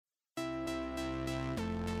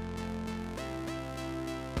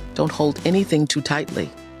Don't hold anything too tightly.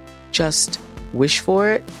 Just wish for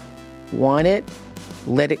it, want it,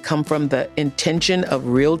 let it come from the intention of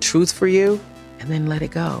real truth for you, and then let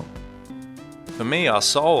it go. For me, our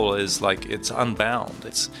soul is like, it's unbound,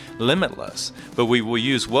 it's limitless, but we will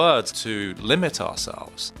use words to limit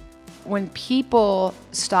ourselves. When people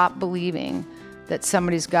stop believing that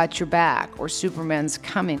somebody's got your back or Superman's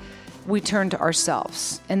coming, we turn to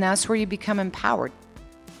ourselves, and that's where you become empowered.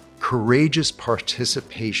 Courageous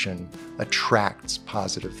participation attracts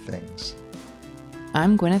positive things.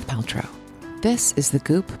 I'm Gwyneth Paltrow. This is the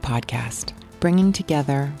Goop Podcast, bringing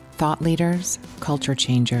together thought leaders, culture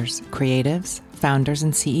changers, creatives, founders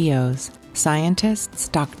and CEOs, scientists,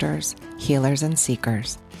 doctors, healers, and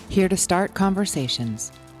seekers, here to start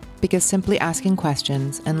conversations, because simply asking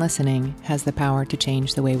questions and listening has the power to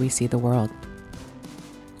change the way we see the world.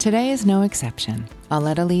 Today is no exception. I'll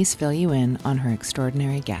let Elise fill you in on her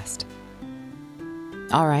extraordinary guest.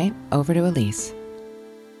 All right, over to Elise.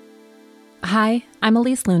 Hi, I'm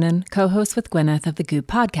Elise Loehnen, co-host with Gwyneth of the Goop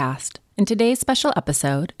Podcast. In today's special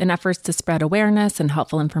episode, in efforts to spread awareness and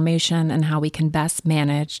helpful information on how we can best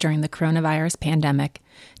manage during the coronavirus pandemic,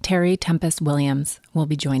 Terry Tempest Williams will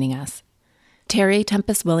be joining us. Terry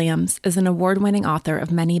Tempest Williams is an award-winning author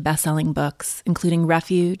of many best-selling books, including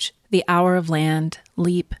Refuge, The Hour of Land,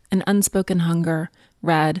 Leap, and Unspoken Hunger,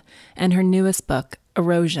 Red, and her newest book,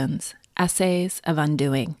 Erosions, Essays of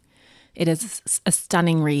Undoing. It is a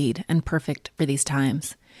stunning read and perfect for these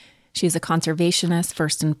times. She is a conservationist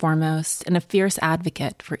first and foremost, and a fierce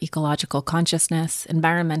advocate for ecological consciousness,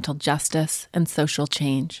 environmental justice, and social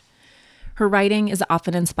change. Her writing is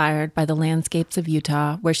often inspired by the landscapes of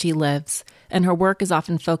Utah, where she lives, and her work is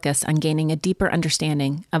often focused on gaining a deeper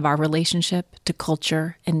understanding of our relationship to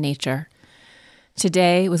culture and nature.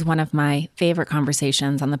 Today was one of my favorite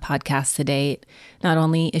conversations on the podcast to date. Not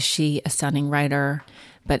only is she a stunning writer,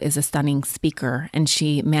 but is a stunning speaker, and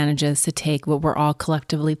she manages to take what we're all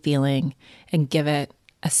collectively feeling and give it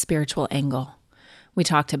a spiritual angle. We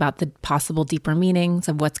talked about the possible deeper meanings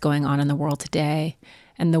of what's going on in the world today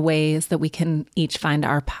and the ways that we can each find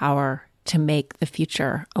our power to make the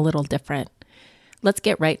future a little different. Let's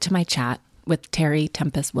get right to my chat with Terry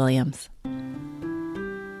Tempest Williams.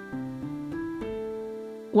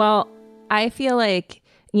 Well, I feel like,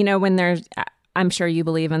 when I'm sure you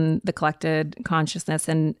believe in the collected consciousness,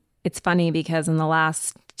 and it's funny because in the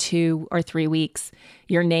last 2 or 3 weeks,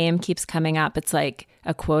 your name keeps coming up. It's like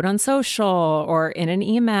a quote on social or in an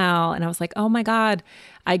email. And I was like, oh my God,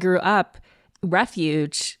 I grew up.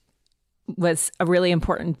 Refuge was a really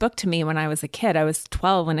important book to me when I was a kid. I was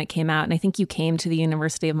 12 when it came out. And I think you came to the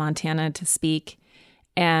University of Montana to speak.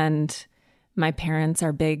 And my parents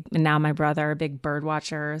are big, and now my brother are big bird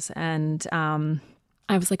watchers. And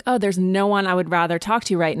I was like, oh, there's no one I would rather talk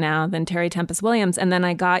to right now than Terry Tempest Williams. And then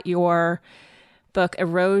I got your book,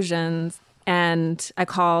 Erosions, and I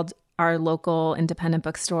called our local independent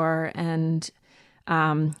bookstore, and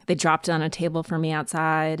they dropped it on a table for me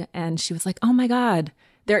outside. And she was like, oh my God,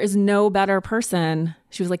 there is no better person.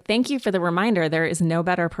 She was like, thank you for the reminder. There is no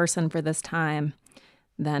better person for this time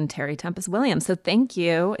than Terry Tempest Williams. So thank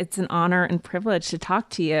you. It's an honor and privilege to talk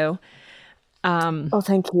to you.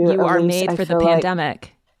 Thank you. You are made for the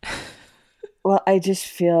pandemic. Well, I just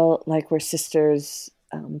feel like we're sisters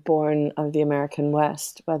born of the American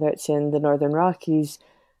West, whether it's in the Northern Rockies,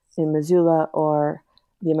 in Missoula, or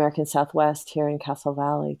the American Southwest here in Castle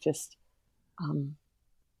Valley, just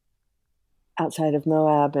outside of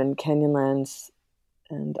Moab and Canyonlands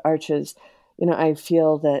and Arches. I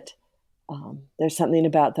feel that there's something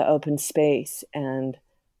about the open space and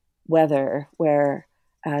weather where,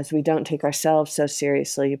 as we don't take ourselves so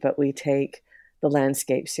seriously, but we take the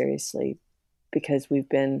landscape seriously because we've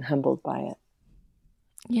been humbled by it.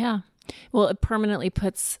 Yeah. Well, it permanently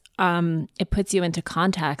puts you into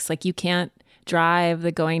context. Like, you can't drive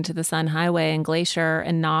the Going to the Sun Highway in Glacier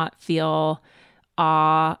and not feel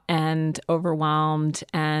awe and overwhelmed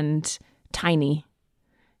and tiny.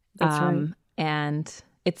 That's right. And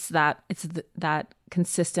it's that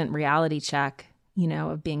consistent reality check,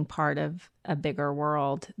 of being part of a bigger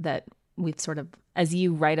world that we've sort of, as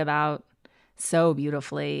you write about so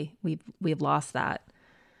beautifully, we've lost that.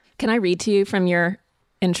 Can I read to you from your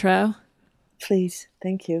intro? Please.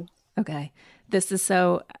 Thank you. Okay. This is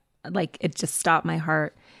so, it just stopped my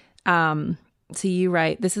heart. So you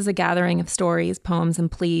write, this is a gathering of stories, poems,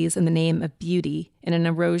 and pleas in the name of beauty in an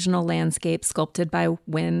erosional landscape sculpted by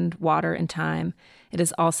wind, water, and time. It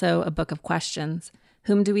is also a book of questions.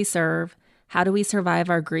 Whom do we serve? How do we survive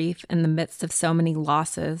our grief in the midst of so many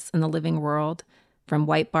losses in the living world, from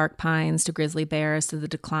white bark pines to grizzly bears to the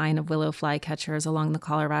decline of willow flycatchers along the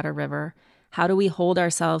Colorado River? How do we hold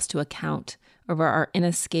ourselves to account over our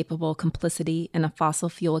inescapable complicity in a fossil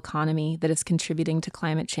fuel economy that is contributing to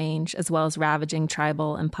climate change, as well as ravaging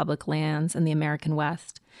tribal and public lands in the American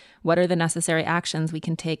West? What are the necessary actions we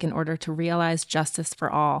can take in order to realize justice for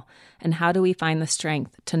all? And how do we find the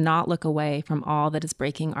strength to not look away from all that is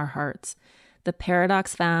breaking our hearts? The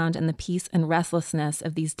paradox found in the peace and restlessness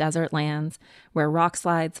of these desert lands, where rock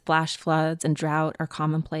slides, flash floods, and drought are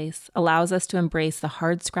commonplace, allows us to embrace the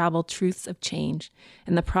hard-scrabble truths of change.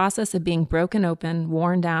 In the process of being broken open,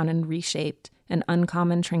 worn down, and reshaped, an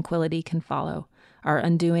uncommon tranquility can follow. Our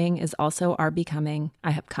undoing is also our becoming.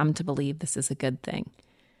 I have come to believe this is a good thing.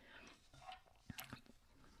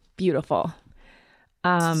 Beautiful.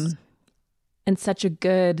 And such a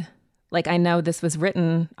good, I know this was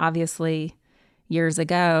written, obviously, years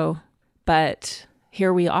ago, but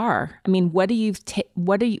here we are. I mean,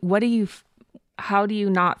 how do you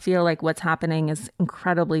not feel like what's happening is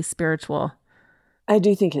incredibly spiritual? I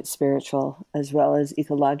do think it's spiritual as well as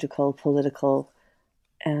ecological, political,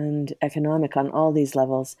 and economic on all these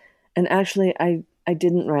levels. And actually, I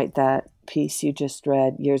didn't write that piece you just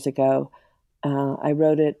read years ago. I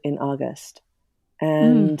wrote it in August.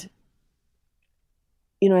 And,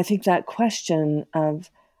 I think that question of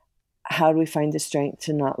how do we find the strength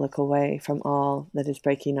to not look away from all that is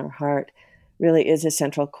breaking our heart really is a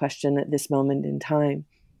central question at this moment in time,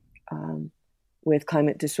 with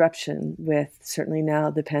climate disruption, with certainly now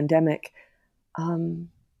the pandemic. And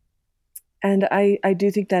I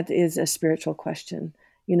do think that is a spiritual question.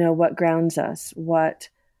 What grounds us? What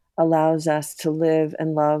allows us to live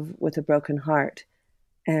and love with a broken heart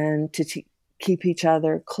and to keep each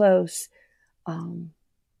other close,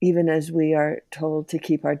 even as we are told to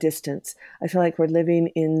keep our distance. I feel like we're living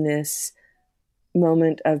in this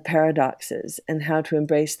moment of paradoxes and how to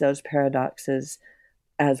embrace those paradoxes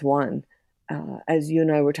as one. As you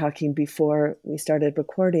and I were talking before we started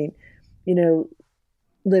recording,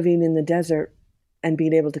 living in the desert and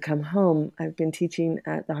being able to come home. I've been teaching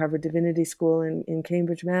at the Harvard Divinity School in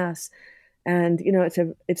Cambridge, Mass. And,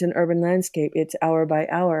 it's an urban landscape. It's hour by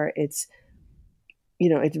hour. It's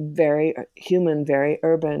very human, very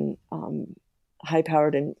urban,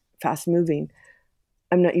 high-powered and fast-moving.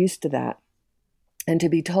 I'm not used to that. And to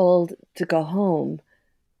be told to go home,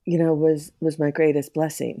 was my greatest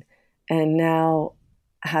blessing. And now,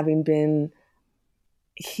 having been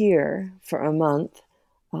here for a month,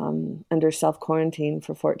 under self-quarantine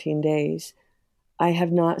for 14 days, I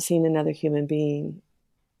have not seen another human being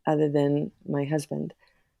other than my husband.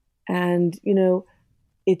 And,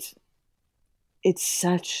 it's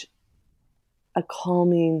such a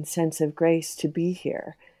calming sense of grace to be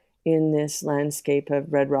here in this landscape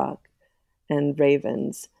of red rock and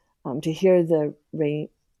ravens, to hear the rain,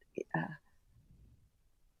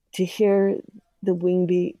 to hear the wing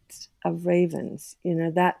beats of ravens,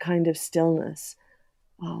 that kind of stillness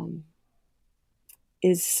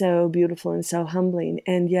is so beautiful and so humbling.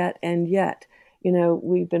 And yet,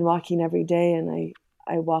 we've been walking every day, and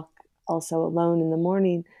I walk also alone in the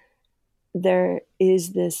morning. There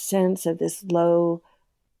is this sense of this low-lying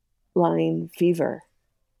fever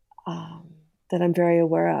that I'm very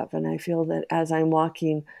aware of. And I feel that as I'm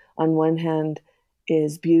walking, on one hand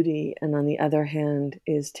is beauty, and on the other hand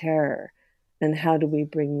is terror. And how do we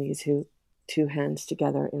bring these two hands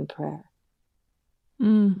together in prayer?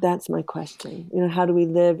 That's my question. How do we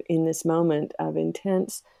live in this moment of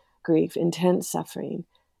intense grief, intense suffering,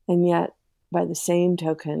 and yet, by the same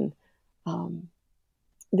token,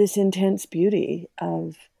 this intense beauty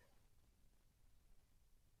of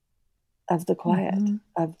the quiet,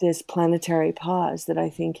 of this planetary pause that I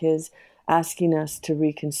think is asking us to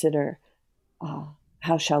reconsider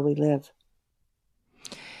how shall we live.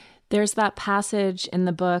 There's that passage in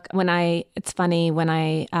the book it's funny, when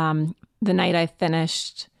the night I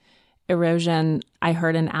finished Erosion, I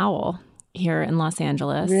heard an owl here in Los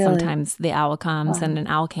Angeles. Really? Sometimes the owl comes, and an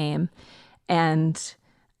owl came. And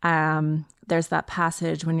there's that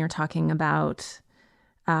passage when you're talking about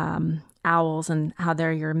owls and how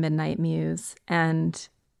they're your midnight muse. And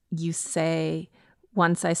you say,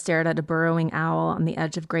 once I stared at a burrowing owl on the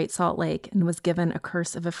edge of Great Salt Lake and was given a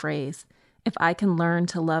curse of a phrase. If I can learn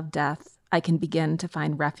to love death, I can begin to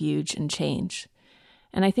find refuge and change.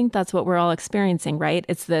 And I think that's what we're all experiencing, right?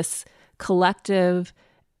 It's this collective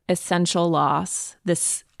essential loss,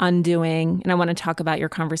 this undoing. And I want to talk about your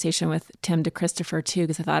conversation with Tim DeChristopher too,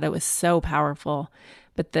 because I thought it was so powerful.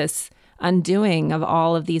 But this undoing of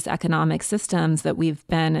all of these economic systems that we've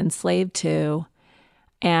been enslaved to,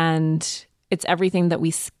 and it's everything that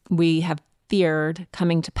we have feared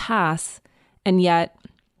coming to pass. And yet,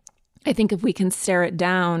 I think if we can stare it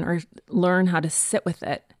down or learn how to sit with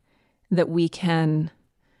it that we can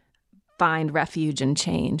find refuge and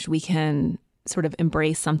change. We can sort of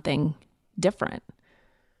embrace something different.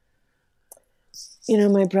 You know,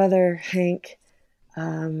 my brother, Hank,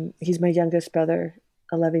 he's my youngest brother,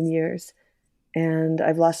 11 years. And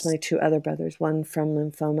I've lost my two other brothers, one from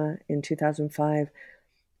lymphoma in 2005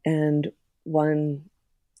 and one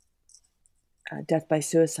death by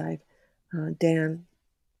suicide, Dan,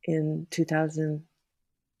 in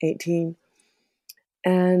 2018.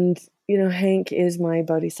 And, you know, Hank is my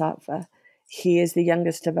bodhisattva. He is the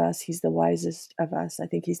youngest of us. He's the wisest of us. I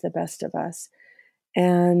think he's the best of us.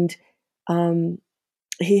 And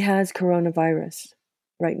he has coronavirus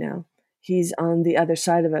right now. He's on the other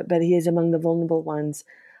side of it, but he is among the vulnerable ones.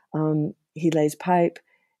 He lays pipe.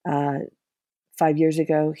 5 years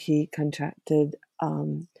ago, he contracted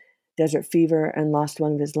desert fever and lost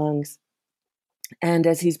one of his lungs. And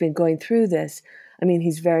as he's been going through this, I mean,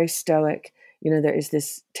 he's very stoic. You know, there is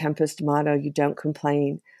this Tempest motto, you don't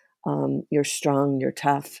complain. You're strong, you're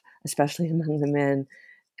tough, especially among the men.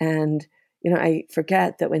 And, you know, I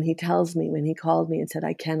forget that when he called me and said,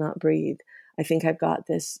 I cannot breathe, I think I've got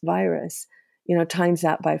this virus, you know, times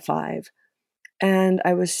that by 5. And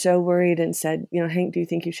I was so worried and said, you know, Hank, do you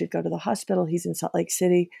think you should go to the hospital? He's in Salt Lake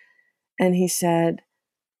City. And he said,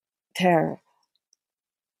 Tara,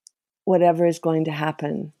 whatever is going to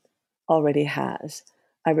happen already has.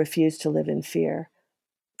 I refuse to live in fear.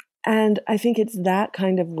 And I think it's that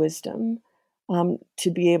kind of wisdom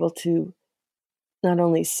to be able to not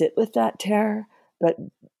only sit with that terror, but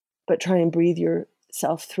try and breathe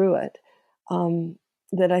yourself through it.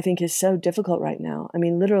 That I think is so difficult right now. I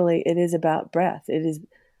mean, literally, it is about breath.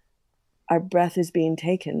 Our breath is being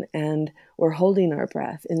taken, and we're holding our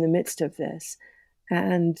breath in the midst of this.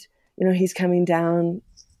 And, you know, he's coming down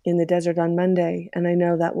in the desert on Monday, and I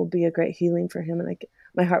know that will be a great healing for him, and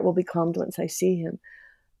my heart will be calmed once I see him.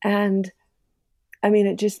 And, I mean,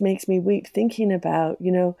 it just makes me weep thinking about,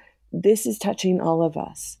 you know, this is touching all of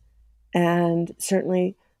us. And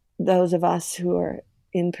certainly those of us who are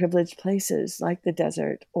in privileged places like the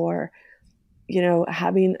desert, or, you know,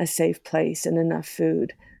 having a safe place and enough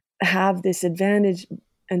food, have this advantage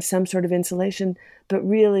and some sort of insulation, but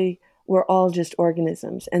really we're all just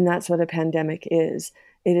organisms. And that's what a pandemic is.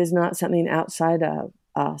 It is not something outside of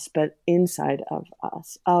us, but inside of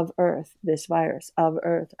us, of Earth, this virus, of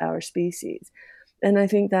Earth, our species. And I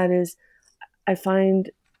think I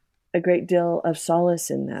find a great deal of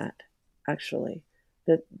solace in that, actually,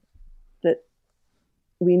 that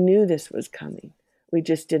we knew this was coming. We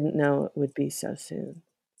just didn't know it would be so soon.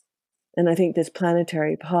 And I think this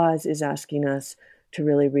planetary pause is asking us to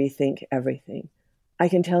really rethink everything. I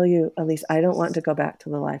can tell you, at least I don't want to go back to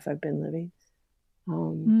the life I've been living.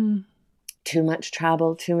 Too much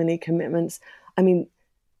travel, too many commitments. I mean,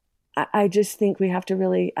 I just think we have to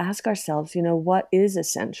really ask ourselves, you know, what is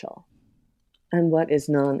essential and what is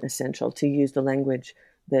non-essential, to use the language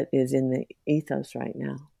that is in the ethos right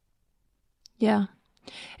now. Yeah.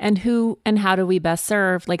 And how do we best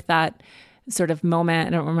serve, like that sort of moment?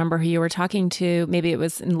 I don't remember who you were talking to. Maybe it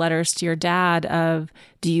was in letters to your dad of,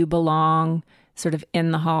 do you belong sort of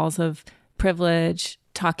in the halls of privilege,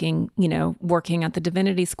 talking, you know, working at the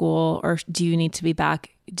divinity school, or do you need to be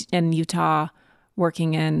back in Utah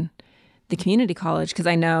working in the community college? Because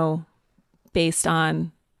I know, based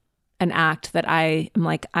on an act that I am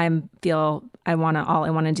like, all I want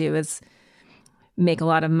to do is make a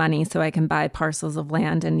lot of money so I can buy parcels of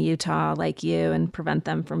land in Utah like you and prevent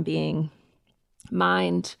them from being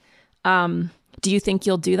mined. Do you think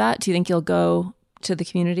you'll do that? Do you think you'll go to the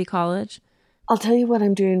community college? I'll tell you what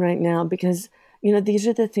I'm doing right now, because, you know, these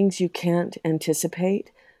are the things you can't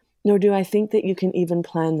anticipate, nor do I think that you can even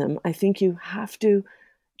plan them. I think you have to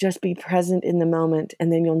just be present in the moment,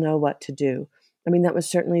 and then you'll know what to do. I mean, that was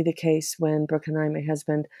certainly the case when Brooke and I, my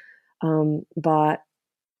husband, bought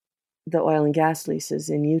the oil and gas leases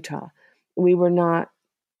in Utah.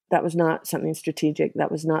 That was not something strategic.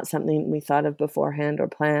 That was not something we thought of beforehand or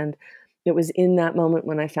planned. It was in that moment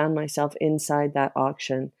when I found myself inside that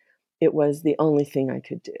auction. It was the only thing I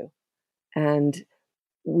could do. And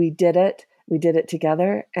we did it. We did it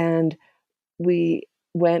together. And we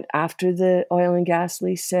went after the oil and gas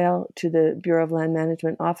lease sale to the Bureau of Land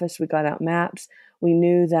Management office. We got out maps. We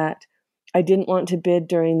knew that I didn't want to bid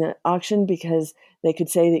during the auction because they could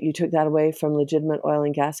say that you took that away from legitimate oil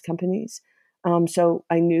and gas companies. So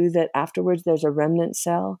I knew that afterwards there's a remnant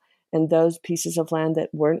sale, and those pieces of land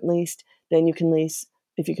that weren't leased, then you can lease,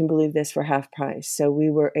 if you can believe this, for half price. So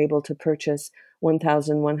we were able to purchase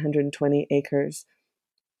 1,120 acres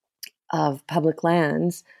of public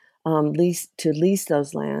lands, lease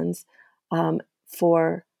those lands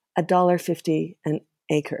for $1.50 an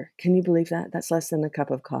acre. Can you believe that? That's less than a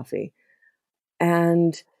cup of coffee.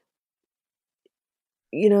 And,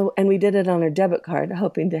 and we did it on our debit card,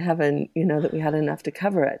 hoping to heaven, that we had enough to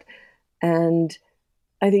cover it. And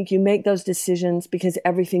I think you make those decisions because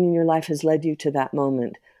everything in your life has led you to that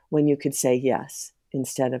moment when you could say yes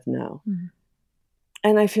instead of no. Mm-hmm.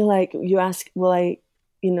 And I feel like you ask, will I,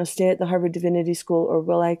 stay at the Harvard Divinity School, or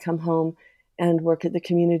will I come home and work at the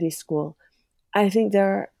community school? I think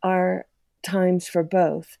there are times for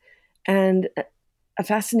both. And a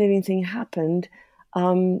fascinating thing happened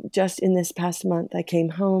just in this past month. I came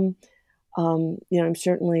home. I'm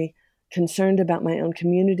certainly concerned about my own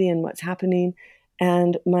community and what's happening.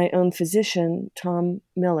 And my own physician, Tom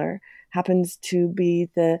Miller, happens to be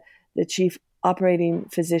the chief operating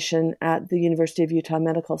physician at the University of Utah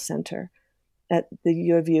Medical Center at the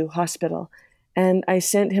U of U hospital. And I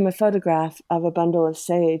sent him a photograph of a bundle of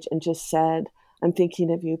sage and just said, I'm thinking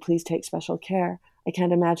of you, please take special care. I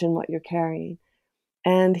can't imagine what you're carrying.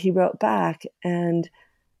 And he wrote back, and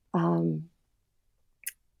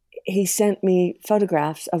he sent me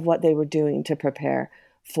photographs of what they were doing to prepare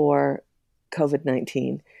for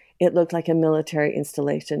COVID-19. It looked like a military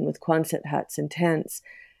installation with Quonset huts and tents.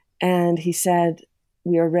 And he said,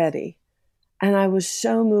 we are ready. And I was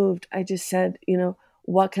so moved. I just said,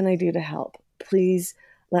 what can I do to help? Please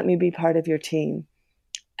let me be part of your team.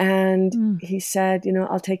 And he said,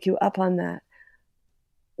 I'll take you up on that.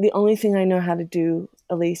 The only thing I know how to do,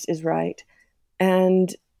 Elise, is write.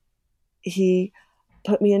 And he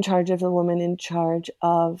put me in charge of the woman in charge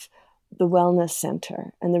of the wellness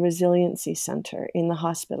center and the resiliency center in the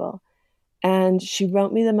hospital. And she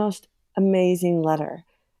wrote me the most amazing letter.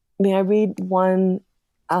 May I read one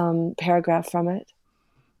paragraph from it?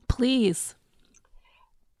 Please.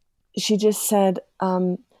 She just said,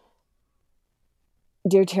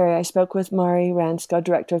 Dear Terry, I spoke with Mari Ransko,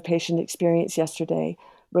 Director of Patient Experience, yesterday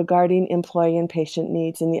regarding employee and patient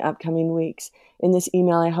needs in the upcoming weeks. In this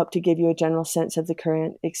email, I hope to give you a general sense of the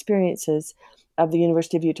current experiences of the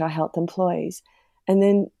University of Utah Health employees. And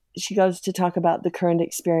then she goes to talk about the current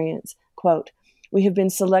experience. Quote, we have been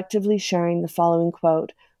selectively sharing the following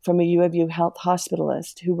quote from a U of U health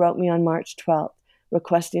hospitalist who wrote me on March 12th,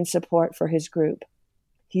 requesting support for his group.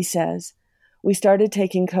 He says, we started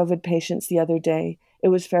taking COVID patients the other day. It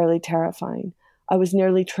was fairly terrifying. I was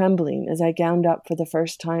nearly trembling as I gowned up for the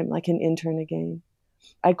first time like an intern again.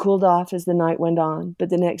 I cooled off as the night went on, but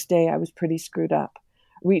the next day I was pretty screwed up.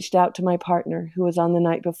 Reached out to my partner, who was on the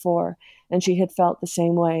night before, and she had felt the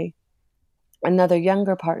same way. Another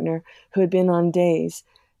younger partner who had been on days,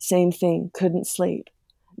 same thing, couldn't sleep.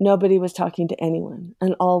 Nobody was talking to anyone,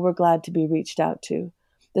 and all were glad to be reached out to.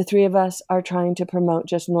 The three of us are trying to promote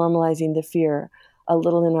just normalizing the fear a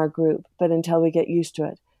little in our group, but until we get used to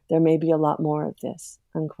it, there may be a lot more of this,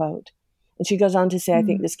 unquote. And she goes on to say, I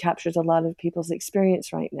think this captures a lot of people's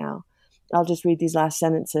experience right now. I'll just read these last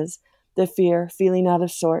sentences. The fear, feeling out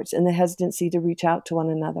of sorts, and the hesitancy to reach out to one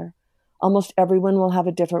another. Almost everyone will have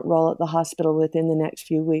a different role at the hospital within the next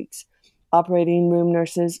few weeks. Operating room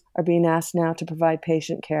nurses are being asked now to provide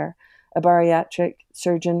patient care. A bariatric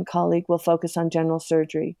surgeon colleague will focus on general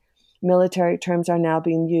surgery. Military terms are now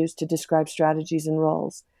being used to describe strategies and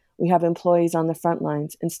roles. We have employees on the front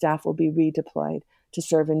lines, and staff will be redeployed to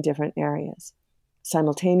serve in different areas.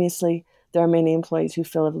 Simultaneously, there are many employees who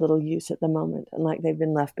feel of little use at the moment and like they've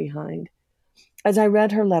been left behind. As I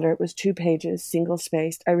read her letter, it was 2 pages,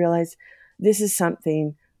 single-spaced. I realized this is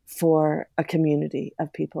something for a community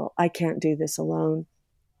of people. I can't do this alone.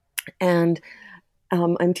 And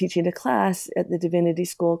I'm teaching a class at the Divinity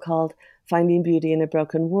School called Finding Beauty in a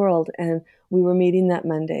Broken World. And we were meeting that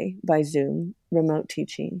Monday by Zoom, remote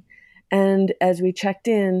teaching. And as we checked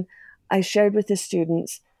in, I shared with the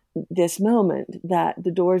students this moment that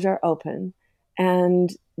the doors are open and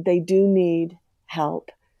they do need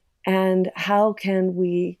help. And how can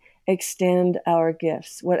we extend our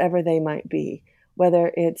gifts, whatever they might be,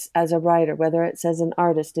 whether it's as a writer, whether it's as an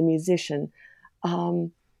artist, a musician,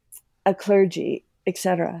 a clergy,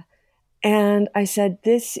 etc. And I said,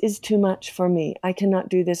 this is too much for me. I cannot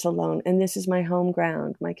do this alone. And this is my home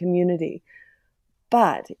ground, my community.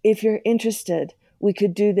 But if you're interested, we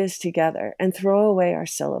could do this together and throw away our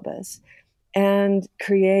syllabus and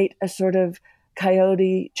create a sort of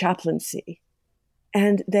coyote chaplaincy.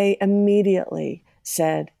 And they immediately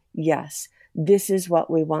said, yes, this is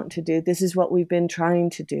what we want to do. This is what we've been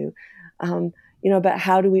trying to do. But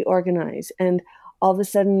how do we organize? And all of a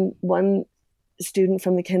sudden, one student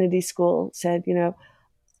from the Kennedy School said,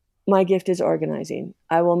 my gift is organizing.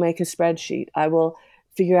 I will make a spreadsheet. I will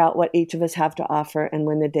figure out what each of us have to offer and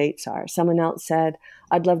when the dates are. Someone else said,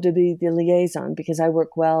 I'd love to be the liaison because I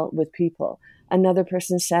work well with people. Another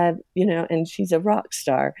person said, and she's a rock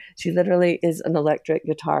star. She literally is an electric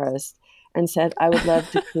guitarist, and said, I would love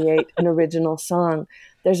to create an original song.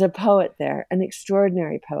 There's a poet there, an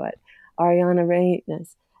extraordinary poet, Ariana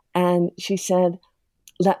Reines. And she said,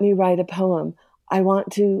 let me write a poem. I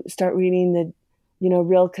want to start reading the,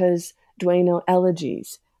 Rilke's Duino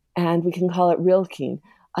elegies, and we can call it Rilking.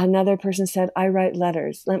 Another person said, I write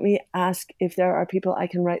letters. Let me ask if there are people I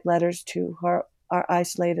can write letters to who are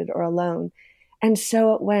isolated or alone. And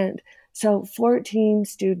so it went. So 14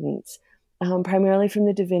 students, primarily from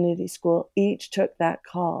the Divinity School, each took that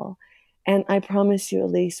call. And I promise you,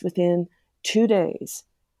 Elise, within 2 days,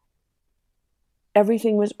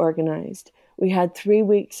 everything was organized. We had 3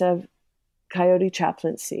 weeks of Coyote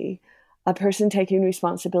chaplaincy, a person taking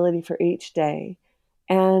responsibility for each day.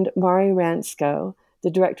 And Mari Ransko, the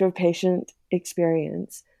director of patient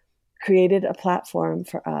experience, created a platform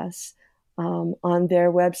for us on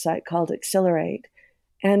their website called Accelerate.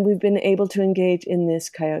 And we've been able to engage in this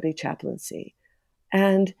Coyote chaplaincy.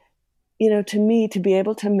 And, to me, to be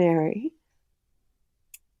able to marry,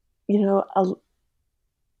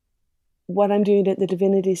 what I'm doing at the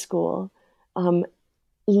Divinity School,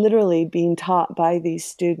 literally being taught by these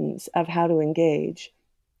students of how to engage,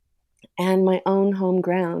 and my own home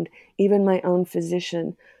ground, even my own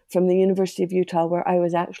physician from the University of Utah, where I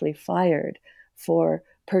was actually fired for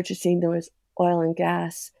purchasing those oil and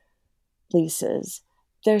gas leases.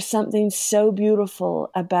 There's something so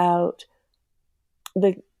beautiful about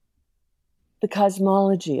the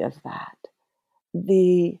cosmology of that,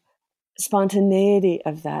 the spontaneity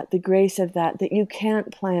of that, the grace of that you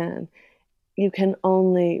can't plan. You can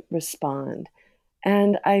only respond.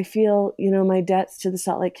 And I feel, my debts to the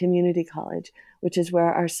Salt Lake Community College, which is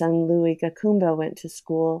where our son Louis Gakumba went to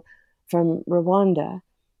school from Rwanda,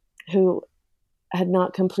 who had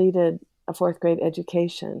not completed a 4th grade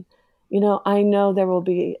education. I know there will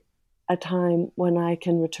be a time when I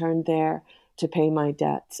can return there to pay my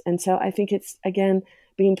debts. And so I think it's, again,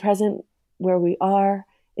 being present where we are,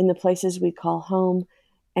 in the places we call home,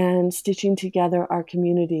 and stitching together our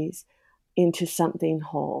communities into something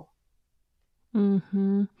whole.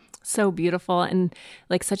 Mm-hmm. So beautiful, and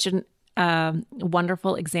like such a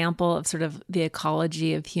wonderful example of sort of the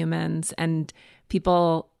ecology of humans and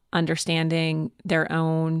people understanding their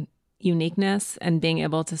own uniqueness and being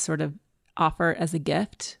able to sort of offer as a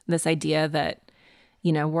gift this idea that,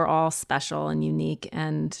 we're all special and unique.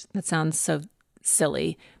 And that sounds so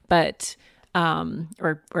silly, but,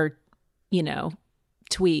 or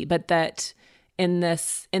twee, but that in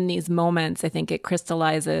these moments, I think it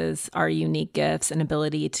crystallizes our unique gifts and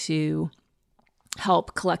ability to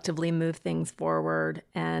help collectively move things forward,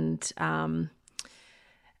 and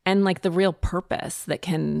like the real purpose that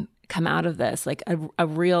can come out of this, like a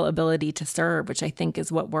real ability to serve, which I think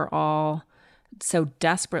is what we're all so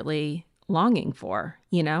desperately longing for,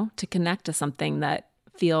 to connect to something that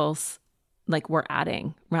feels like we're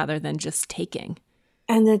adding rather than just taking.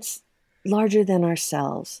 And that's larger than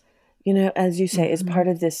ourselves. As you say, is part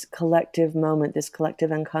of this collective moment, this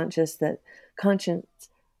collective unconscious, that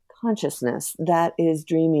consciousness that is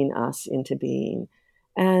dreaming us into being.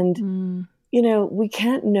 And, we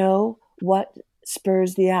can't know what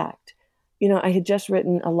spurs the act. I had just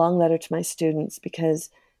written a long letter to my students because,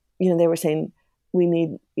 they were saying, we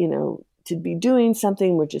need, to be doing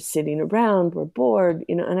something. We're just sitting around. We're bored,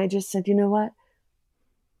 and I just said, you know what?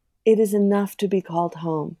 It is enough to be called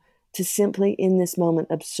home, to simply in this moment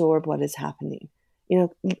absorb what is happening.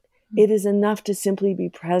 It is enough to simply be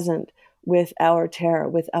present with our terror,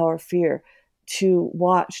 with our fear, to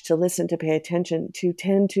watch, to listen, to pay attention, to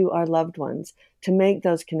tend to our loved ones, to make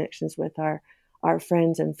those connections with our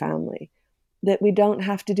friends and family, that we don't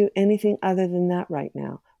have to do anything other than that right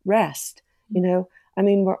now. Rest,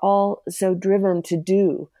 we're all so driven to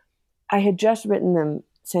do. I had just written them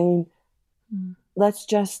saying, let's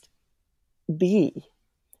just be.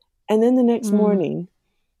 And then the next morning,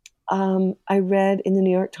 I read in the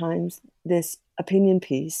New York Times this opinion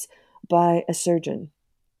piece by a surgeon.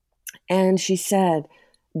 And she said,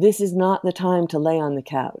 this is not the time to lay on the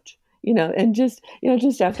couch, and just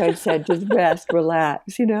after I'd said, just rest,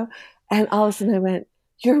 relax, and all of a sudden I went,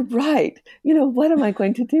 you're right. What am I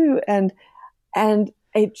going to do? And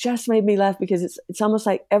it just made me laugh because it's almost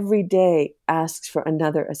like every day asks for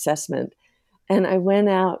another assessment. And I went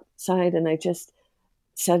outside and I just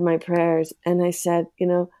said my prayers, and I said,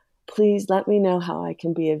 please let me know how I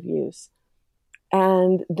can be of use.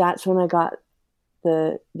 And that's when I got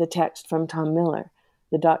the text from Tom Miller,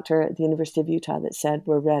 the doctor at the University of Utah, that said,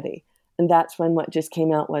 we're ready. And that's when what just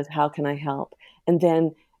came out was, how can I help? And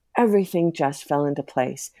then everything just fell into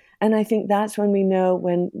place. And I think that's when we know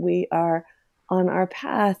when we are on our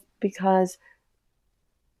path, because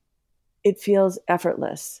it feels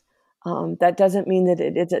effortless. That doesn't mean that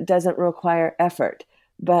it doesn't require effort,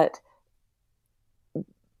 but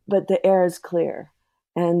the air is clear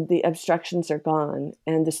and the obstructions are gone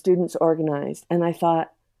and the students organized. And I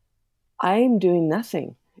thought, I'm doing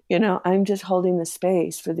nothing. I'm just holding the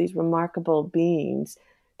space for these remarkable beings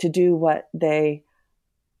to do what they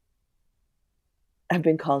have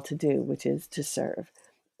been called to do, which is to serve,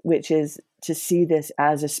 which is to see this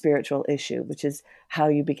as a spiritual issue, which is how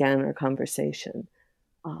you began our conversation.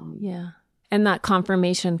 Yeah. And that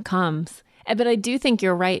confirmation comes. But I do think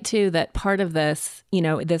you're right, too, that part of this,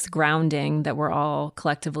 this grounding that we're all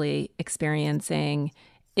collectively experiencing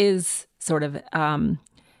is sort of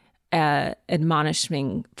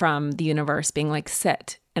admonishing from the universe, being like,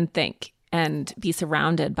 sit and think and be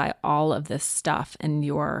surrounded by all of this stuff and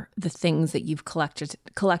the things that you've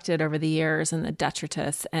collected over the years and the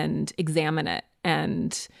detritus, and examine it.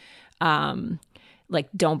 And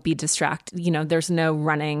don't be distracted. There's no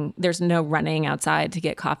running outside to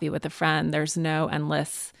get coffee with a friend. There's no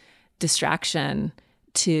endless distraction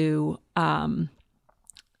to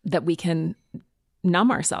that we can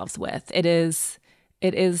numb ourselves with. It is,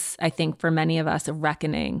 I think, for many of us, a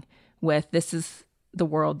reckoning with, this is the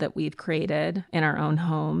world that we've created in our own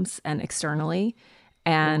homes and externally.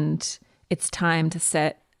 And it's time to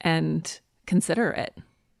sit and consider it.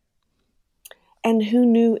 And who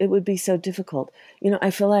knew it would be so difficult? I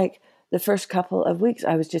feel like the first couple of weeks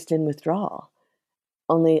I was just in withdrawal.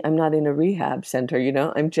 Only I'm not in a rehab center,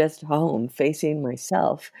 I'm just home facing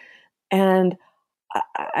myself. And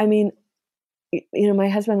I mean, my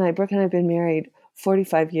husband and I, Brooke and I, have been married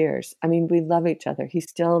 45 years. I mean, we love each other. He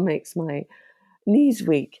still makes my knees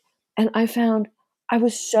weak. And I found I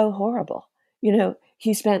was so horrible.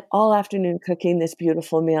 He spent all afternoon cooking this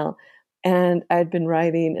beautiful meal, and I'd been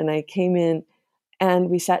writing, and I came in and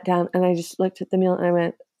we sat down, and I just looked at the meal and I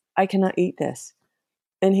went, I cannot eat this.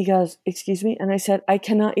 And he goes, excuse me? And I said, I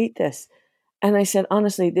cannot eat this. And I said,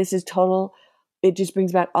 honestly, this is total. It just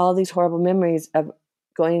brings back all these horrible memories of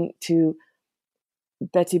going to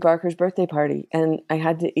Betsy Barker's birthday party. And I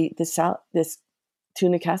had to eat this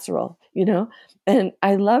tuna casserole, and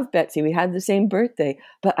I love Betsy. We had the same birthday,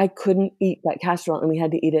 but I couldn't eat that casserole, and we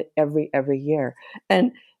had to eat it every year.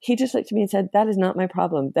 And he just looked at me and said, that is not my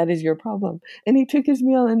problem. That is your problem. And he took his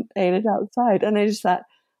meal and ate it outside. And I just thought,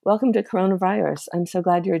 welcome to coronavirus. I'm so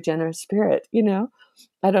glad you're a generous spirit.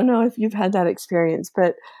 I don't know if you've had that experience,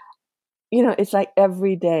 but it's like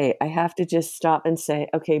every day I have to just stop and say,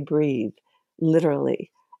 okay, breathe, literally,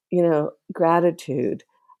 gratitude.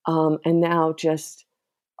 And now just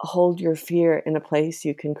hold your fear in a place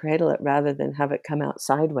you can cradle it rather than have it come out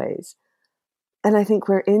sideways. And I think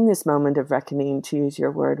we're in this moment of reckoning, to use your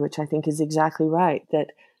word, which I think is exactly right, that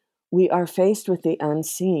we are faced with the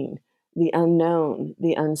unseen, the unknown,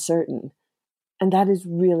 the uncertain. And that is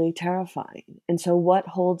really terrifying. And so what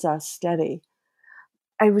holds us steady?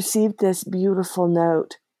 I received this beautiful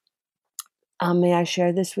note. May I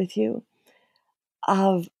share this with you?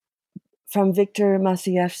 From Victor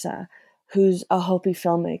Masievsa, who's a Hopi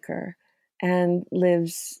filmmaker and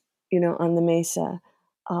lives, on the Mesa,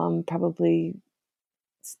 probably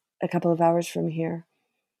a couple of hours from here.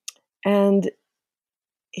 And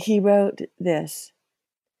he wrote this: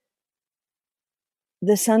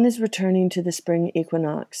 the sun is returning to the spring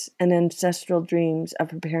equinox, and ancestral dreams of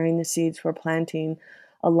preparing the seeds for planting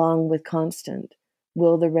along with constant.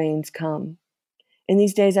 Will the rains come? In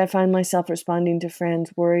these days, I find myself responding to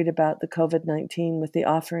friends worried about the COVID-19 with the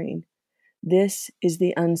offering. This is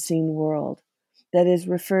the unseen world that is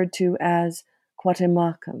referred to as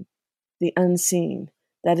Cuauhtémoc, the unseen,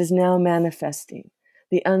 that is now manifesting,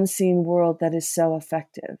 the unseen world that is so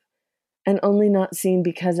effective, and only not seen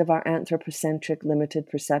because of our anthropocentric limited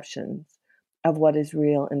perceptions of what is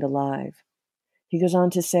real and alive. He goes on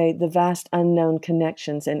to say, the vast unknown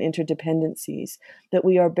connections and interdependencies that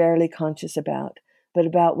we are barely conscious about, but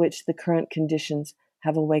about which the current conditions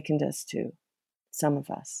have awakened us to, some of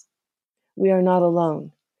us. We are not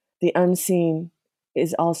alone. The unseen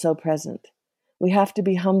is also present. We have to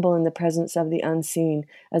be humble in the presence of the unseen,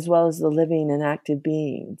 as well as the living and active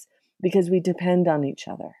beings, because we depend on each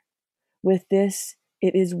other. With this,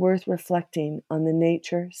 it is worth reflecting on the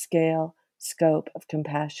nature, scale, scope of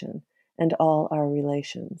compassion and all our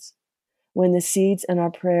relations. When the seeds and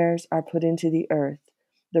our prayers are put into the earth,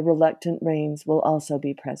 the reluctant rains will also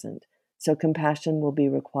be present, so compassion will be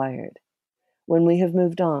required. When we have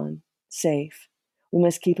moved on, safe, we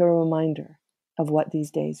must keep a reminder of what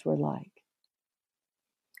these days were like.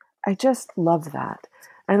 I just love that.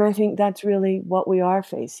 And I think that's really what we are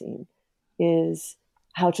facing, is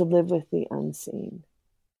how to live with the unseen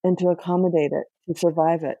and to accommodate it, to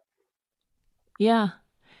survive it. Yeah.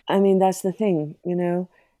 I mean, that's the thing,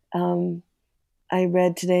 I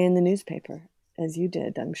read today in the newspaper, as you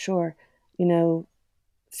did, I'm sure,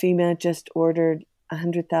 FEMA just ordered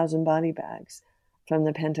 100,000 body bags from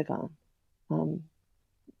the Pentagon. And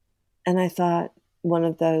I thought, one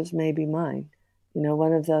of those may be mine.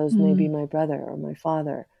 One of those may be my brother or my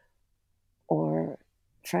father or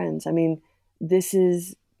friends. I mean, this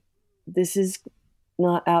is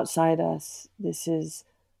not outside us. This is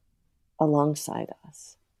alongside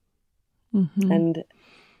us. Mm-hmm. And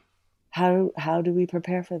how do we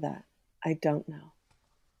prepare for that? I don't know.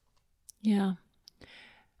 Yeah.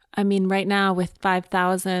 I mean, right now with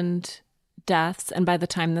 5,000 deaths, and by the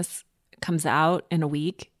time this comes out in a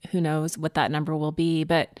week, who knows what that number will be.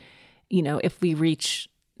 But, if we reach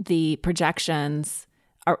the projections,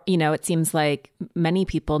 it seems like many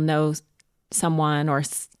people know someone or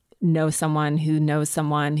know someone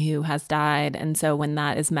who has died. And so when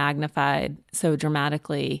that is magnified so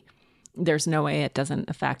dramatically, there's no way it doesn't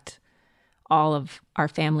affect all of our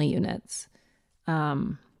family units.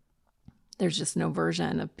 There's just no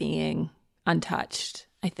version of being untouched,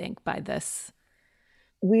 I think, by this.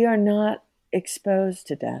 We are not exposed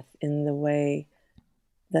to death in the way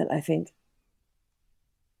that I think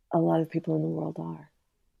a lot of people in the world are,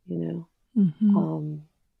 Mm-hmm.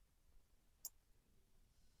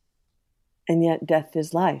 And yet death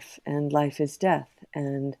is life and life is death.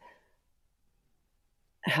 And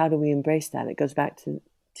how do we embrace that? It goes back to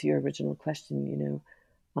your original question,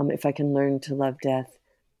 if I can learn to love death,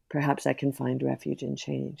 perhaps I can find refuge in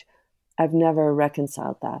change. I've never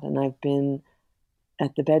reconciled that. And I've been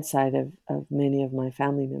at the bedside of many of my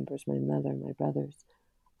family members, my mother, my brothers,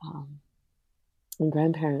 and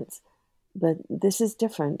grandparents. But this is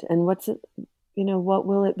different. And what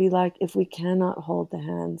will it be like if we cannot hold the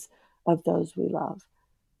hands of those we love?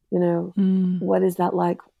 What is that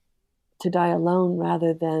like to die alone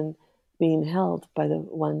rather than being held by the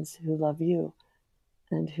ones who love you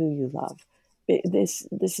and who you love? This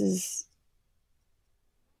is,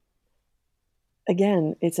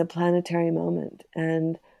 again, it's a planetary moment.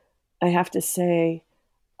 And I have to say,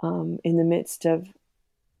 in the midst of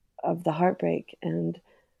the heartbreak and,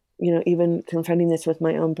 even confronting this with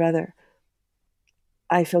my own brother,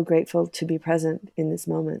 I feel grateful to be present in this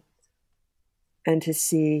moment and to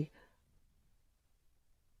see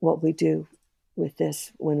what we do with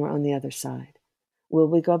this when we're on the other side. Will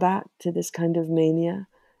we go back to this kind of mania,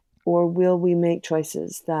 or will we make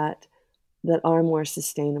choices that are more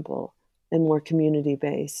sustainable and more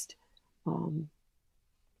community-based,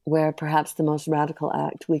 where perhaps the most radical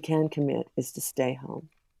act we can commit is to stay home?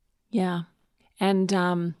 Yeah.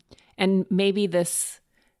 And maybe this,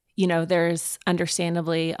 there's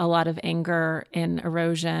understandably a lot of anger and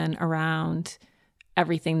erosion around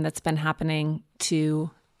everything that's been happening to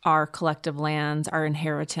our collective lands, our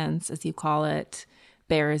inheritance, as you call it,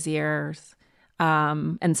 Bears Ears,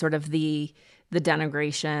 and sort of the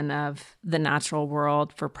denigration of the natural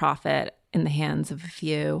world for profit in the hands of a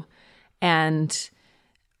few. And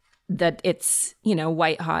that it's,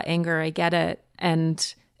 white hot anger, I get it.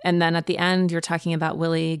 And then at the end, you're talking about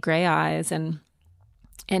Willie Gray Eyes, and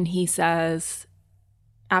he says,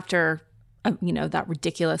 after that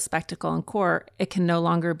ridiculous spectacle in court, it can no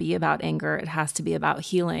longer be about anger. It has to be about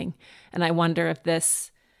healing. And I wonder if this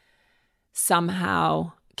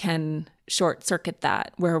somehow can short circuit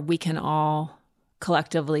that, where we can all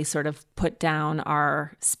collectively sort of put down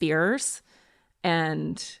our spears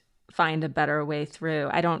and find a better way through.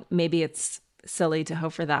 Maybe it's silly to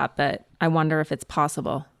hope for that, but I wonder if it's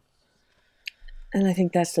possible. And I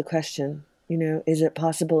think that's the question, is it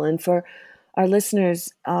possible? And for our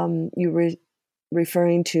listeners, you were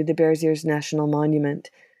referring to the Bears Ears National Monument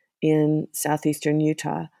in southeastern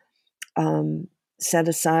Utah, set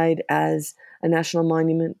aside as a national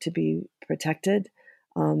monument to be protected.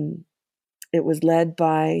 It was led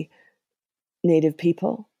by Native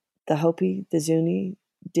people, the Hopi, the Zuni,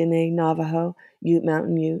 Diné, Navajo, Ute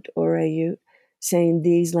Mountain Ute, Ore Ute, saying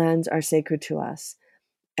these lands are sacred to us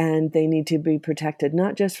and they need to be protected,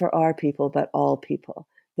 not just for our people, but all people,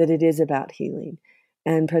 that it is about healing.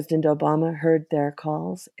 And President Obama heard their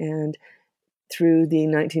calls and through the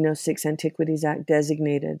 1906 Antiquities Act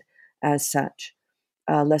designated as such.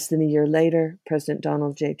 Less than a year later, President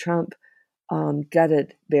Donald J. Trump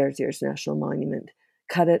gutted Bears Ears National Monument,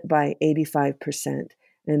 cut it by 85%,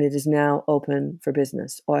 and it is now open for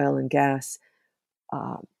business, oil and gas,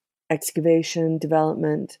 excavation,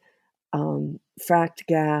 development, fracked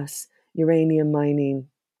gas, uranium mining,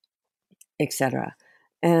 etc.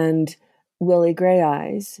 And Willie Gray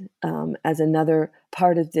Eyes, as another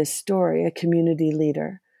part of this story, a community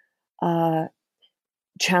leader,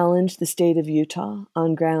 challenged the state of Utah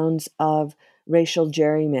on grounds of racial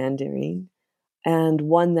gerrymandering and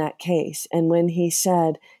won that case. And when he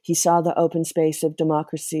said he saw the open space of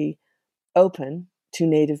democracy open to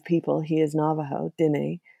Native people, he is Navajo,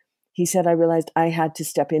 Diné, he said, I realized I had to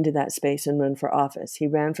step into that space and run for office. He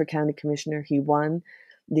ran for county commissioner. He won.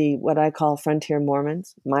 The what I call frontier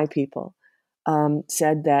Mormons, my people,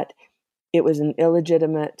 said that it was an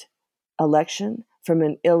illegitimate election from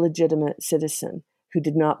an illegitimate citizen who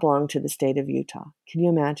did not belong to the state of Utah. Can you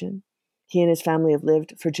imagine? He and his family have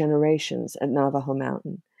lived for generations at Navajo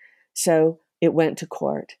Mountain. So it went to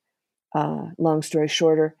court. Long story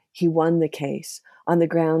shorter, he won the case on the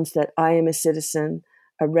grounds that I am a citizen,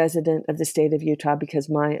 a resident of the state of Utah, because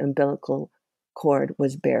my umbilical cord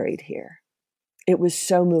was buried here. It was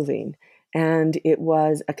so moving. And it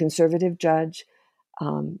was a conservative judge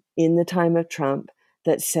in the time of Trump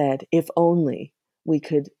that said, if only we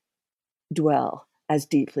could dwell as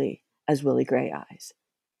deeply as Willie Gray Eyes.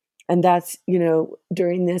 And that's,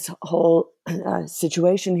 during this whole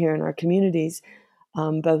situation here in our communities,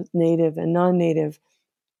 both Native and non-Native,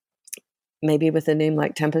 maybe with a name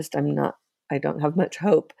like Tempest, I don't have much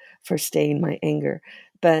hope for staying my anger.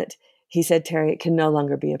 But he said, Terry, it can no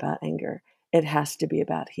longer be about anger. It has to be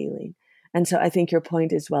about healing. And so I think your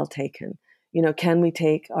point is well taken. Can we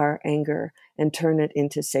take our anger and turn it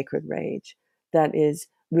into sacred rage that is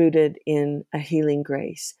rooted in a healing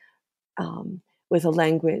grace, with a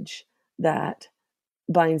language that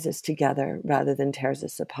binds us together rather than tears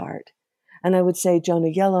us apart? And I would say Jonah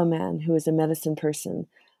Yellowman, who is a medicine person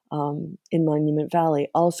in Monument Valley,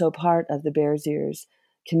 also part of the Bears Ears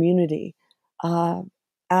community.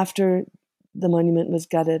 After the monument was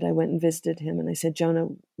gutted, I went and visited him and I said, Jonah,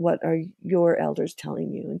 what are your elders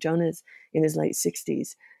telling you? And Jonah's in his late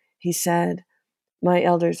 60s. He said, my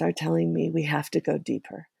elders are telling me we have to go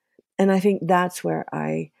deeper. And I think that's where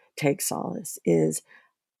I take solace, is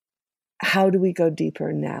how do we go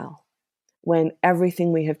deeper now when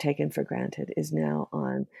everything we have taken for granted is now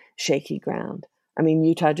on shaky ground? I mean,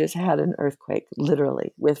 Utah just had an earthquake,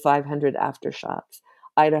 literally, with 500 aftershocks.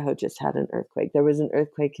 Idaho just had an earthquake. There was an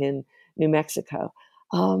earthquake in New Mexico.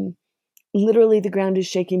 Literally, the ground is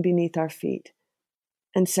shaking beneath our feet.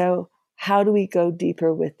 And so how do we go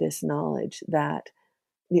deeper with this knowledge that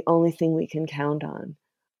the only thing we can count on,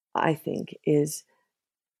 I think, is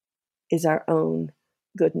our own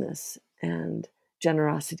goodness and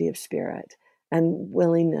generosity of spirit and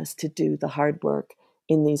willingness to do the hard work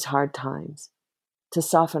in these hard times, to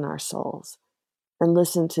soften our souls and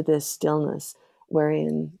listen to this stillness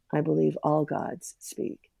wherein I believe all gods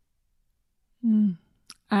speak. Now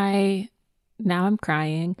I'm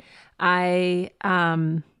crying. In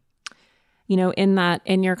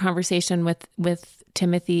your conversation with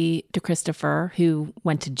Timothy DeChristopher, who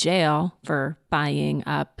went to jail for buying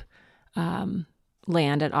up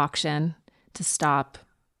land at auction to stop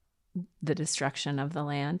the destruction of the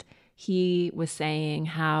land, he was saying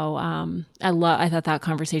how I thought that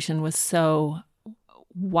conversation was so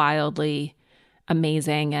wildly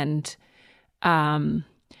amazing, and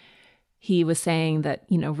he was saying that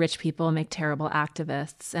rich people make terrible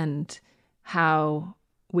activists, and how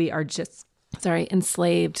we are just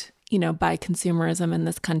enslaved by consumerism in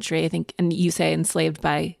this country. I think, and you say enslaved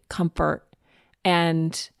by comfort,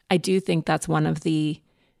 and I do think that's one of the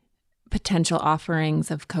potential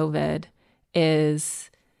offerings of COVID is,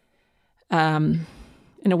 in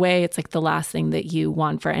a way, it's like the last thing that you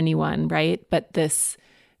want for anyone, right? But this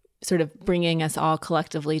sort of bringing us all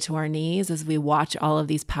collectively to our knees as we watch all of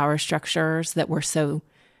these power structures that we're so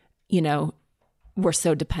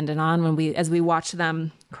dependent on, as we watch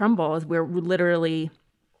them crumble, as we're literally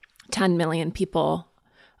 10 million people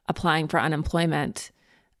applying for unemployment.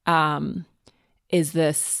 Is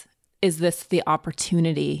this the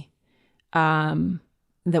opportunity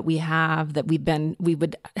that we have, that we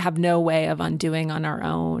would have no way of undoing on our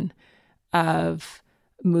own, of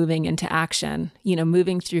moving into action,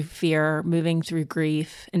 moving through fear, moving through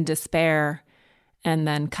grief and despair, and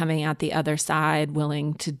then coming out the other side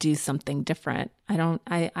willing to do something different. I don't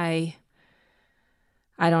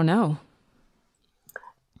know.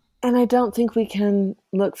 And I don't think we can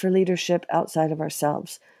look for leadership outside of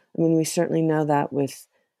ourselves. I mean, we certainly know that with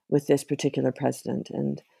this particular president.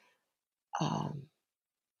 And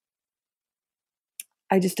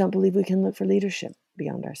I just don't believe we can look for leadership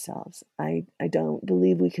beyond ourselves. I don't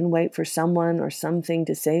believe we can wait for someone or something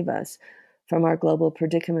to save us from our global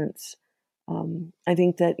predicaments. I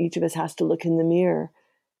think that each of us has to look in the mirror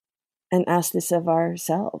and ask this of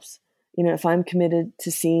ourselves. You know, if I'm committed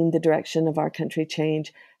to seeing the direction of our country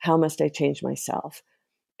change, how must I change myself?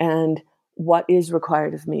 And what is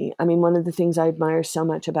required of me? I mean, one of the things I admire so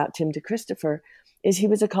much about Tim DeChristopher is he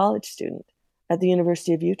was a college student at the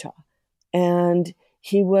University of Utah. And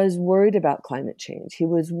he was worried about climate change. He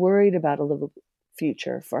was worried about a livable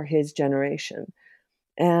future for his generation.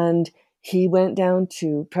 And he went down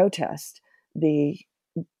to protest the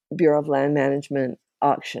Bureau of Land Management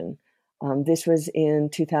auction. This was in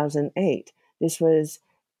 2008. This was,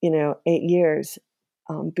 8 years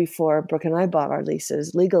before Brooke and I bought our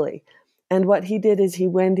leases legally. And what he did is he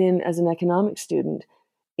went in as an economics student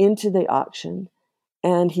into the auction,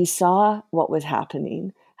 and he saw what was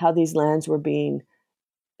happening, how these lands were being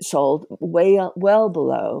sold well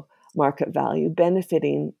below market value,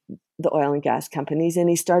 benefiting the oil and gas companies. And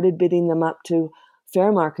he started bidding them up to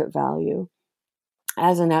fair market value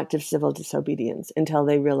as an act of civil disobedience until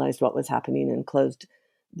they realized what was happening and closed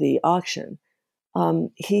the auction.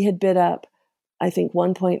 He had bid up, I think,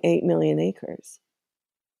 1.8 million acres,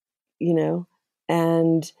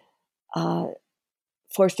 and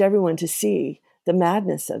forced everyone to see the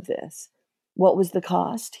madness of this. What was the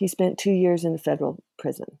cost? He spent 2 years in a federal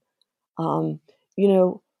prison.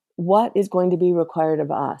 What is going to be required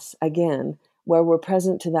of us, again, where we're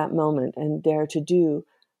present to that moment and dare to do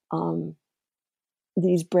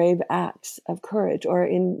these brave acts of courage? Or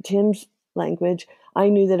in Tim's language, I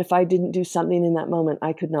knew that if I didn't do something in that moment,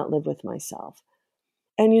 I could not live with myself.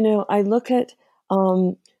 And, I look at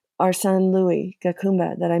our son, Louis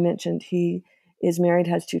Gakumba, that I mentioned. He is married,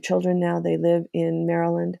 has 2 children now. They live in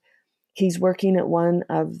Maryland. He's working at one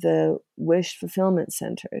of the Wish fulfillment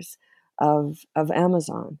centers of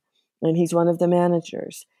Amazon, and he's one of the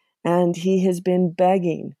managers. And he has been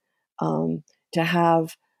begging to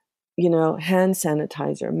have, hand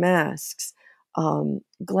sanitizer, masks,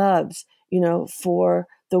 gloves, for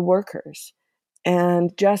the workers.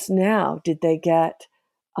 And just now did they get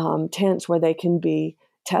tents where they can be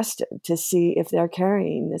tested to see if they're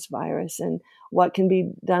carrying this virus and what can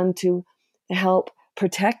be done to help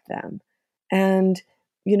protect them. And,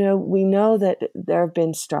 we know that there have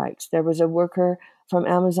been strikes. There was a worker from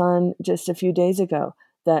Amazon just a few days ago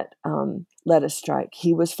that led a strike.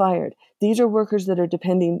 He was fired. These are workers that are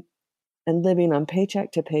depending and living on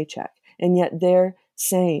paycheck to paycheck. And yet they're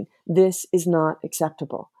saying this is not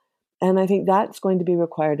acceptable. And I think that's going to be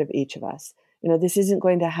required of each of us. This isn't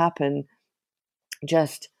going to happen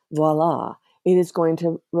just voila. It is going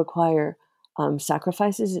to require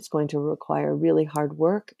sacrifices. It's going to require really hard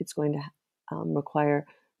work. It's going to require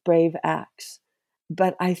brave acts.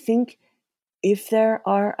 But I think if there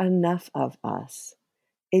are enough of us,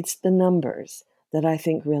 it's the numbers that I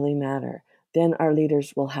think really matter. Then our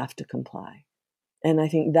leaders will have to comply. And I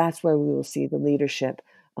think that's where we will see the leadership.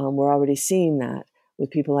 We're already seeing that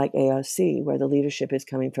with people like AOC, where the leadership is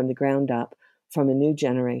coming from the ground up, from a new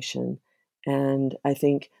generation. And I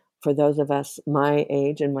think for those of us my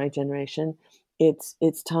age and my generation,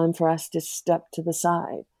 it's time for us to step to the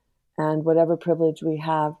side. And whatever privilege we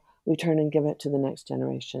have, we turn and give it to the next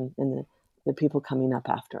generation and the people coming up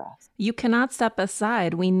after us. You cannot step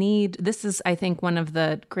aside. This is, I think, one of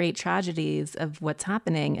the great tragedies of what's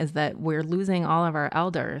happening is that we're losing all of our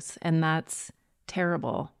elders, and that's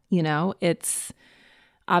terrible. It's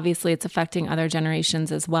obviously it's affecting other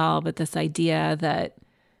generations as well, but this idea that,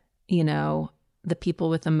 the people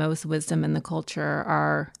with the most wisdom in the culture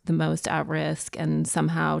are the most at risk and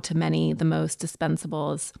somehow to many the most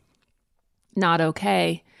dispensable is not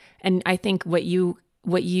okay. And I think what you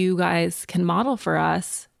guys can model for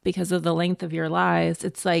us because of the length of your lives,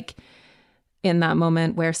 it's like in that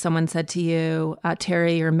moment where someone said to you,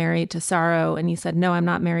 Terry, you're married to sorrow. And you said, no, I'm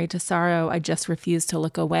not married to sorrow. I just refuse to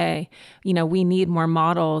look away. We need more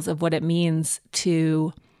models of what it means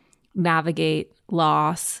to navigate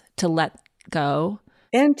loss, to let go.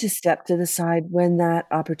 And to step to the side when that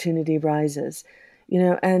opportunity rises,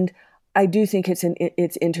 and I do think it's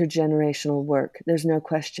intergenerational work. There's no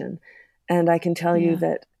question. And I can tell you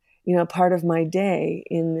that, part of my day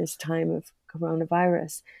in this time of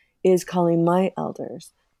coronavirus is calling my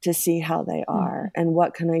elders to see how they are and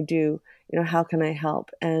what can I do, how can I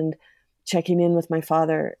help, and checking in with my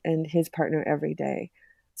father and his partner every day.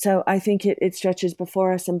 So I think it stretches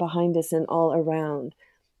before us and behind us and all around.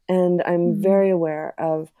 And I'm very aware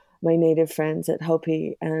of my native friends at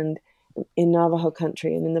Hopi and in Navajo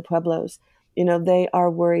country and in the Pueblos. They are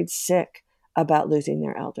worried sick about losing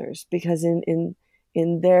their elders because in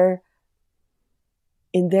their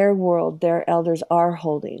world, their elders are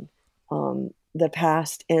holding the the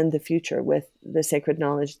past and the future with the sacred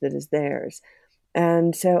knowledge that is theirs.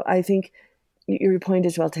 And so I think your point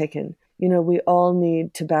is well taken. We all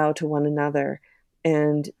need to bow to one another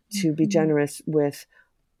and to be generous with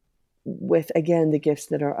again, the gifts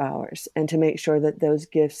that are ours, and to make sure that those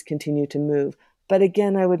gifts continue to move. But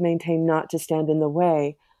again, I would maintain not to stand in the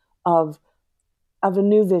way of a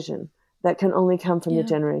new vision that can only come from the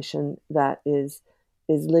generation that is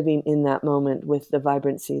living in that moment with the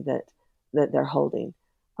vibrancy that they're holding.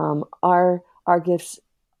 Our gifts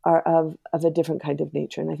are of a different kind of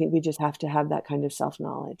nature, and I think we just have to have that kind of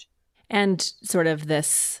self-knowledge. And sort of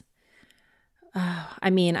this,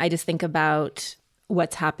 I just think about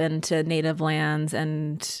what's happened to native lands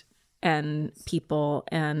and people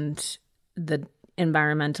and the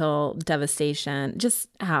environmental devastation, just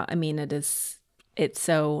how, it's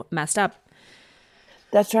so messed up.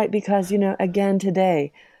 That's right, because, again,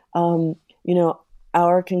 today,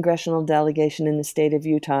 our congressional delegation in the state of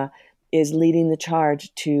Utah is leading the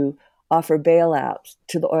charge to offer bailouts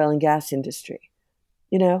to the oil and gas industry.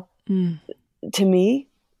 To me,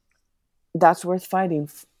 that's worth fighting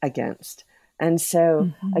against. And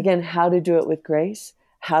so, again, how to do it with grace,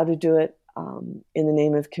 how to do it in the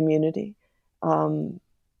name of community,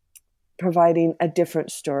 providing a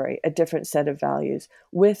different story, a different set of values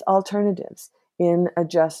with alternatives in a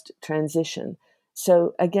just transition.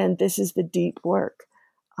 So again, this is the deep work.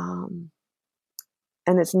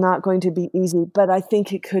 And it's not going to be easy, but I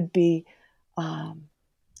think it could be,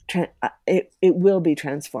 it will be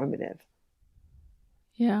transformative.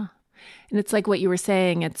 Yeah. And it's like what you were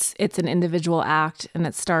saying, it's an individual act, and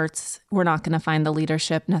it starts, we're not going to find the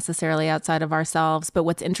leadership necessarily outside of ourselves. But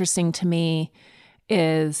what's interesting to me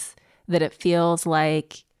is that it feels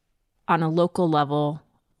like on a local level,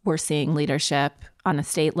 we're seeing leadership. On a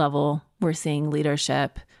state level, we're seeing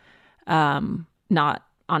leadership, not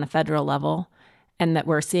on a federal level. And that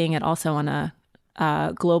we're seeing it also on a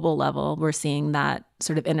global level. We're seeing that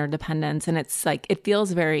sort of interdependence. And it's like, it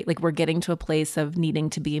feels very like we're getting to a place of needing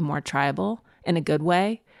to be more tribal in a good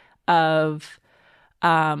way, of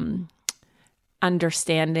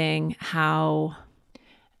understanding how,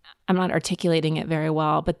 I'm not articulating it very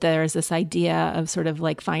well, but there's this idea of sort of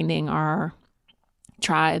like finding our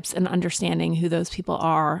tribes and understanding who those people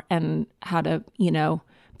are and how to,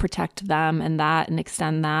 protect them and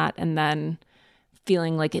extend that, and then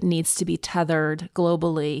feeling like it needs to be tethered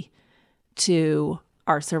globally to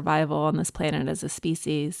our survival on this planet as a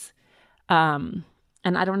species. And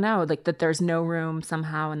I don't know, like that there's no room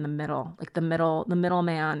somehow in the middle. Like the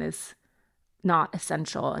middleman is not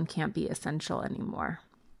essential and can't be essential anymore.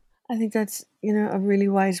 I think that's, a really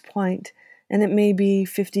wise point. And it may be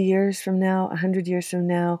 50 years from now, 100 years from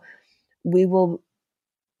now, we will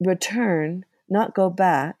return, not go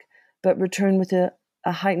back, but return with a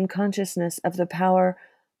heightened consciousness of the power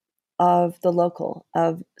of the local,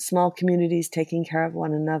 of small communities taking care of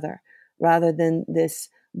one another, rather than this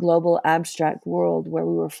global abstract world where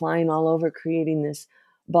we were flying all over creating this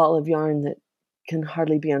ball of yarn that can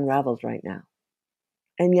hardly be unraveled right now,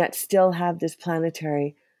 and yet still have this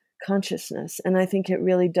planetary consciousness. And I think it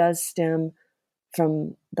really does stem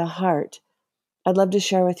from the heart. I'd love to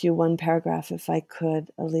share with you one paragraph if I could,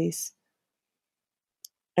 Elise.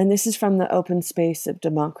 And this is from the Open Space of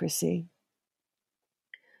Democracy.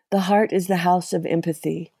 The heart is the house of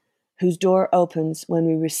empathy, whose door opens when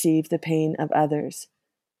we receive the pain of others.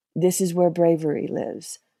 This is where bravery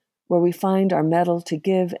lives, where we find our mettle to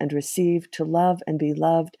give and receive, to love and be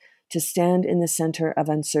loved, to stand in the center of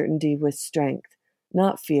uncertainty with strength,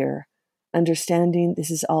 not fear, understanding this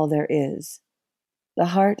is all there is. The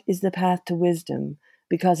heart is the path to wisdom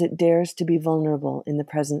because it dares to be vulnerable in the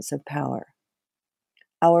presence of power.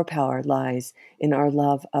 Our power lies in our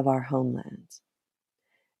love of our homelands.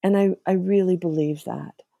 And I really believe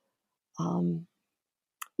that.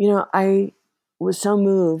 I was so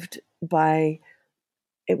moved by,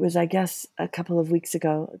 it was, I guess, a couple of weeks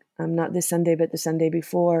ago, not this Sunday, but the Sunday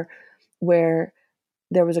before, where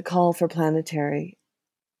there was a call for planetary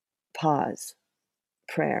pause,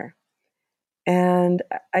 prayer. And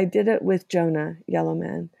I did it with Jonah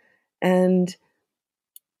Yellowman. And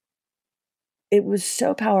it was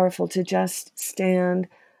so powerful to just stand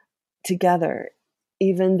together,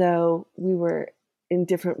 even though we were in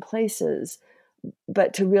different places,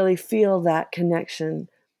 but to really feel that connection,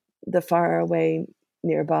 the far away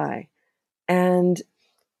nearby. And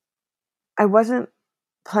I wasn't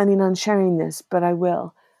planning on sharing this, but I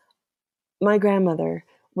will. My grandmother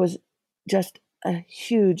was just a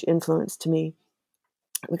huge influence to me.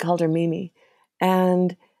 We called her Mimi.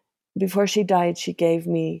 And before she died, she gave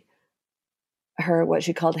me her what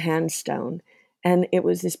she called handstone. And it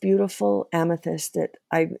was this beautiful amethyst that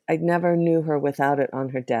I never knew her without it on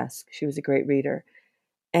her desk. She was a great reader.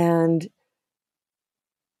 And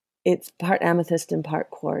it's part amethyst and part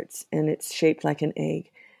quartz, and it's shaped like an egg.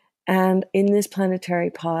 And in this planetary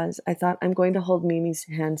pause, I thought, I'm going to hold Mimi's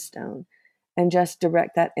handstone and just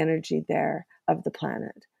direct that energy there of the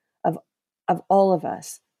planet, of all of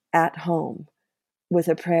us at home, with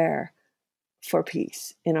a prayer for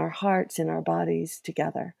peace in our hearts, in our bodies,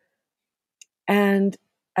 together. And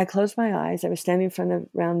I closed my eyes. I was standing in front of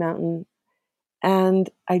Round Mountain, and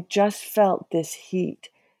I just felt this heat.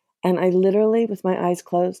 And I literally, with my eyes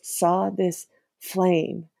closed, saw this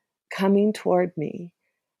flame coming toward me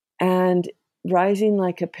and rising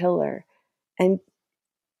like a pillar and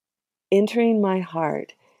entering my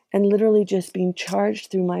heart and literally just being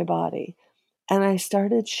charged through my body. And I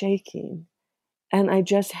started shaking, and I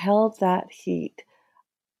just held that heat,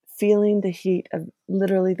 feeling the heat of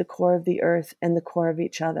literally the core of the earth and the core of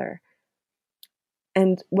each other.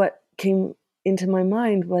 And what came into my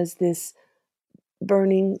mind was this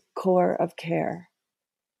burning core of care.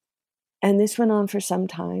 And this went on for some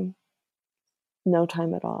time, no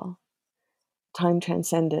time at all. Time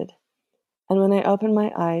transcended. And when I opened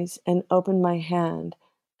my eyes and opened my hand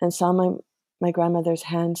and saw my grandmother's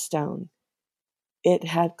handstone, it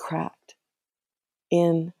had cracked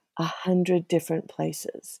in 100 different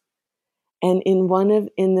places. And in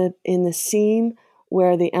the seam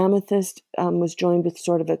where the amethyst was joined with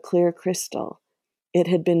sort of a clear crystal, it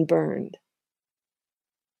had been burned.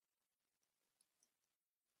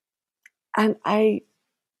 And I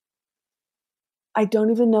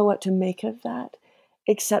don't even know what to make of that,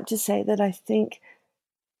 except to say that I think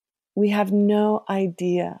we have no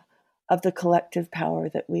idea of the collective power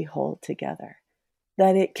that we hold together,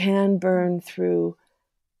 that it can burn through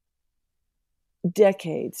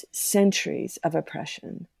decades, centuries of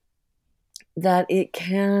oppression, that it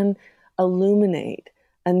can illuminate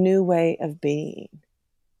a new way of being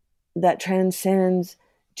that transcends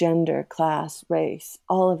gender, class, race,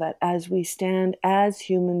 all of it, as we stand as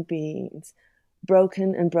human beings,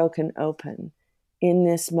 broken and broken open in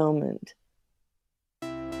this moment.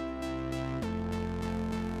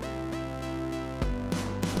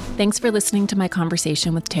 Thanks for listening to my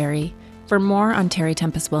conversation with Terry. For more on Terry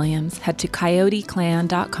Tempest Williams, head to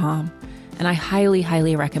coyoteclan.com, and I highly,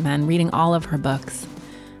 highly recommend reading all of her books.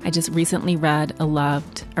 I just recently read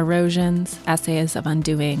Loved, Erosions, Essays of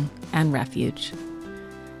Undoing, and Refuge.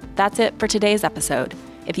 That's it for today's episode.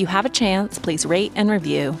 If you have a chance, please rate and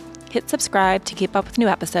review, hit subscribe to keep up with new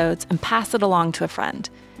episodes, and pass it along to a friend.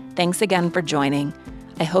 Thanks again for joining.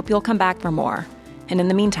 I hope you'll come back for more. And in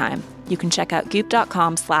the meantime, you can check out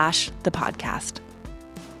goop.com/thepodcast.